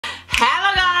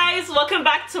welcome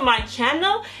back to my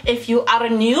channel. If you are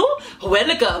new,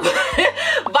 welcome.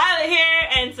 Violet here,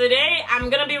 and today I'm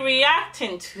gonna be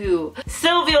reacting to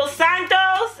Silvio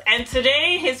Santos, and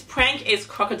today his prank is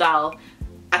Crocodile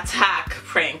Attack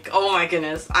Prank. Oh my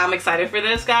goodness, I'm excited for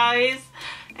this, guys.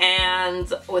 And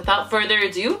without further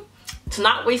ado, to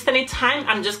not waste any time,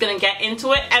 I'm just gonna get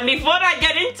into it. And before I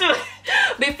get into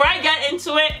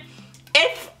it,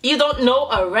 if you don't know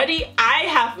already, I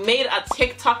have made a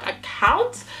TikTok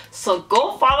account, so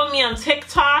go follow me on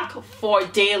TikTok for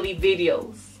daily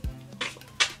videos.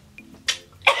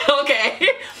 Okay,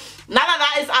 now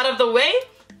that is out of the way,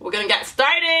 we're gonna get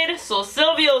started. So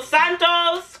Silvio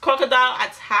Santos, Crocodile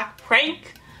Attack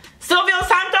Prank. Silvio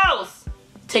Santos,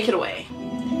 take it away.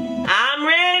 I'm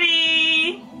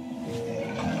ready.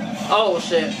 Oh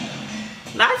shit,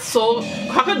 that's so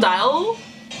crocodile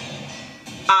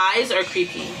eyes are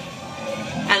creepy,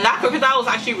 and that crocodile is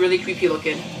actually really creepy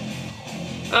looking.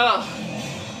 Ugh.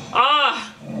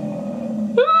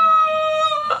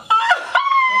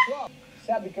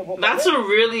 That's a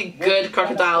really good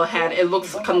crocodile head. It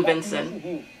looks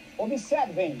convincing. Holy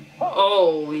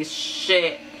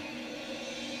shit,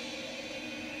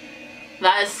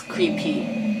 that is creepy.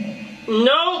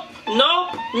 Nope,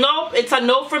 nope, nope. It's a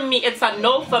no from me. It's a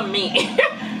no from me.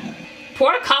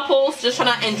 Poor couples just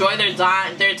trying to enjoy their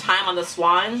time on the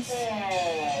swans.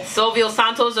 Silvio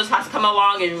Santos just has to come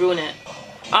along and ruin it.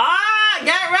 Ah,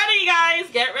 get ready, guys.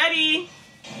 Get ready.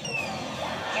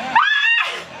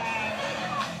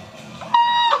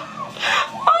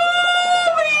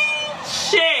 Holy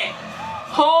shit.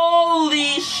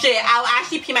 Holy shit. I'll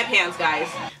actually pee my pants, guys.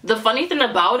 The funny thing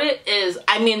about it is,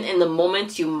 I mean, in the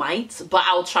moment you might, but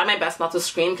I'll try my best not to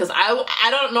scream because I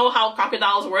don't know how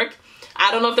crocodiles work. I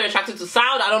don't know if they're attracted to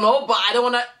sound, I don't know, but I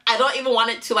don't even want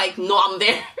it to like know I'm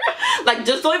there. Like,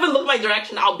 just don't even look my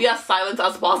direction. I'll be as silent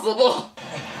as possible.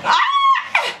 Ah!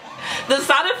 The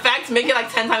sound effects make it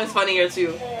like 10 times funnier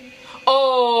too.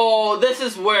 Oh, this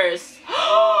is worse.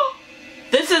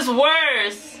 This is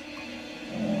worse.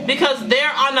 Because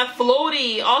they're on a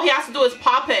floaty. All he has to do is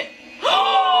pop it.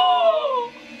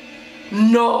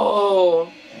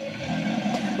 No.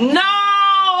 No.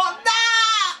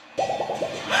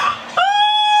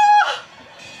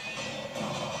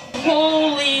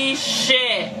 Holy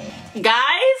shit.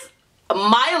 Guys,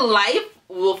 my life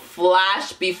will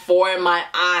flash before my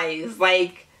eyes.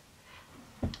 Like,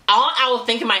 all I will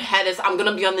think in my head is I'm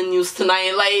gonna be on the news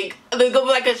tonight. Like, there's gonna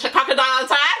be like a crocodile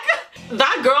attack.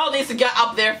 That girl needs to get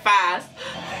up there fast.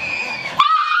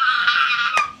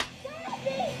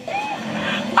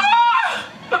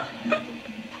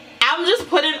 I'm just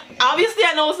putting, obviously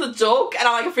I know it's a joke and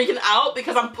I'm like freaking out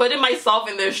because I'm putting myself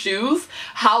in their shoes,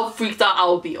 how freaked out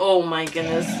I'll be. Oh my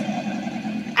goodness.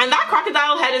 And that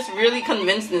crocodile head is really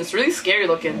convincing. It's really scary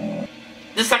looking.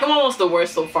 The second one was the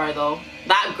worst so far though.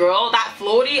 That girl, that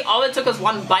floaty, all it took was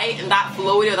one bite and that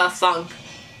floaty that sunk.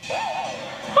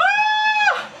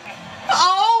 Ah!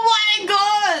 Oh my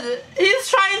god! He's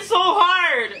trying so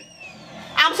hard.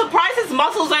 I'm surprised his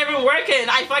muscles are even working.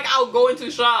 I feel like I'll go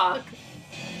into shock.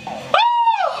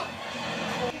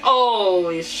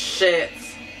 Holy shit.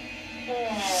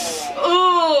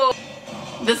 Ooh.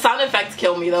 The sound effects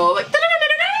kill me though. Like,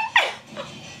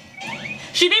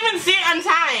 she didn't even see it on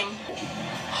time.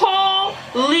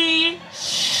 Holy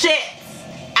shit.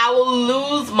 I will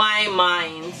lose my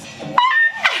mind.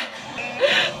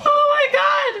 Oh my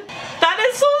god. That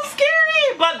is so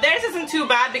scary. But theirs isn't too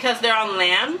bad because they're on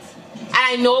land. And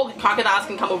I know crocodiles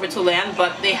can come over to land,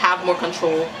 but they have more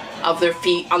control of their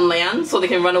feet on land, so they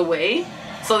can run away.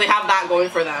 So they have that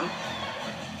going for them.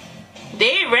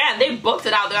 They ran, they booked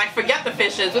it out. They're like, forget the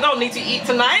fishes, we don't need to eat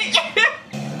tonight.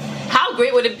 How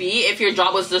great would it be if your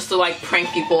job was just to like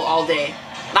prank people all day?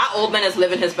 That old man is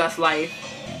living his best life.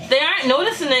 They aren't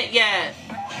noticing it yet.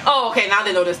 Oh, okay, now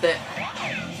they noticed it.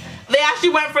 They actually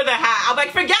went for the hat. I'm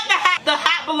like, forget the hat. The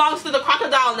hat belongs to the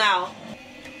crocodile now.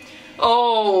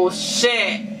 Oh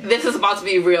shit, this is about to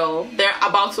be real. They're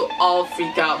about to all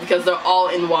freak out because they're all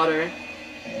in water.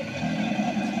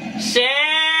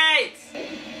 Shit!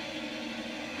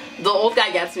 The old guy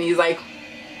gets me, he's like,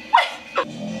 what?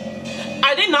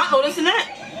 Are they not noticing it?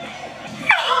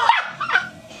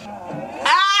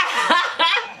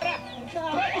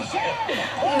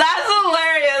 That's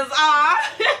hilarious.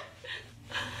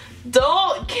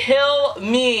 Don't kill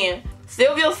me.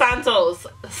 Silvio Santos,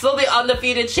 still the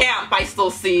undefeated champ. I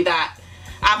still see that.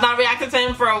 I've not reacted to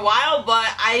him for a while, but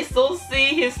I still see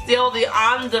he's still the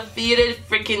undefeated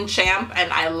freaking champ,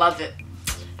 and I love it.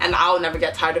 And I'll never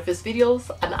get tired of his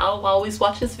videos, and I'll always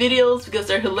watch his videos because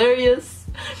they're hilarious.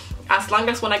 as long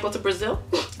as when I go to Brazil,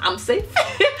 I'm safe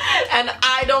and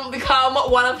I don't become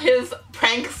one of his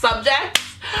prank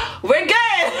subjects, we're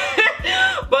good.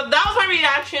 But that was my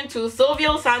reaction to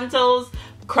Silvio Santos'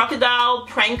 crocodile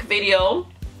prank video.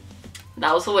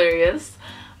 That was hilarious.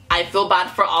 I feel bad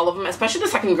for all of them, especially the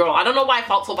second girl. I don't know why I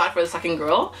felt so bad for the second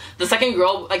girl. The second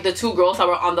girl, like the two girls that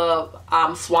were on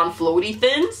the swan floaty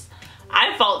things,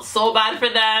 I felt so bad for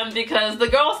them because the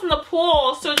girl was in the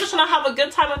pool, so just trying to have a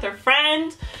good time with her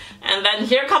friend. And then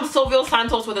here comes Silvio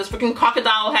Santos with his freaking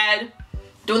crocodile head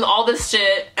doing all this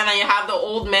shit. And then you have the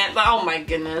old man. Like, oh my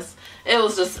goodness. It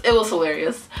was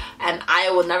hilarious. And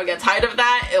I will never get tired of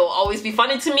that. It will always be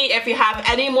funny to me. If you have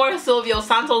any more Silvio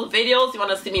Santos videos you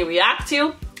want to see me react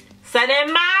to, send it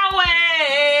my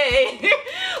way.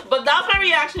 But that's my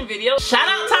reaction video. Shout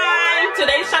out time.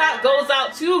 Today's shout out goes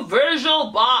out to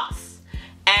Virgil Boss.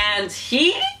 And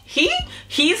he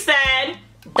said,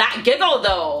 that giggle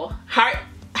though.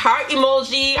 Heart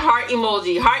emoji, heart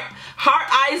emoji, heart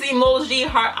eyes emoji,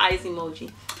 heart eyes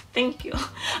emoji. Thank you.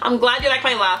 I'm glad you like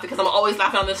my laugh because I'm always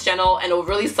laughing on this channel and it would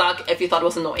really suck if you thought it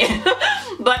was annoying.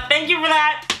 But thank you for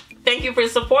that. Thank you for your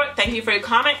support. Thank you for your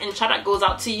comment, and shout out goes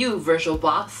out to you, Virgil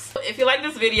Boss. If you like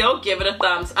this video, give it a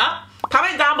thumbs up.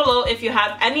 Comment down below if you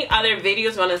have any other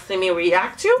videos you want to see me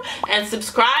react to, and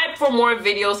subscribe for more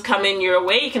videos coming your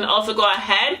way. You can also go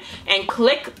ahead and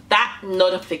click that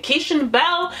notification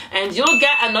bell and you'll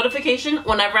get a notification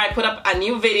whenever I put up a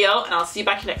new video, and I'll see you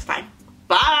back next time.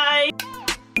 Bye!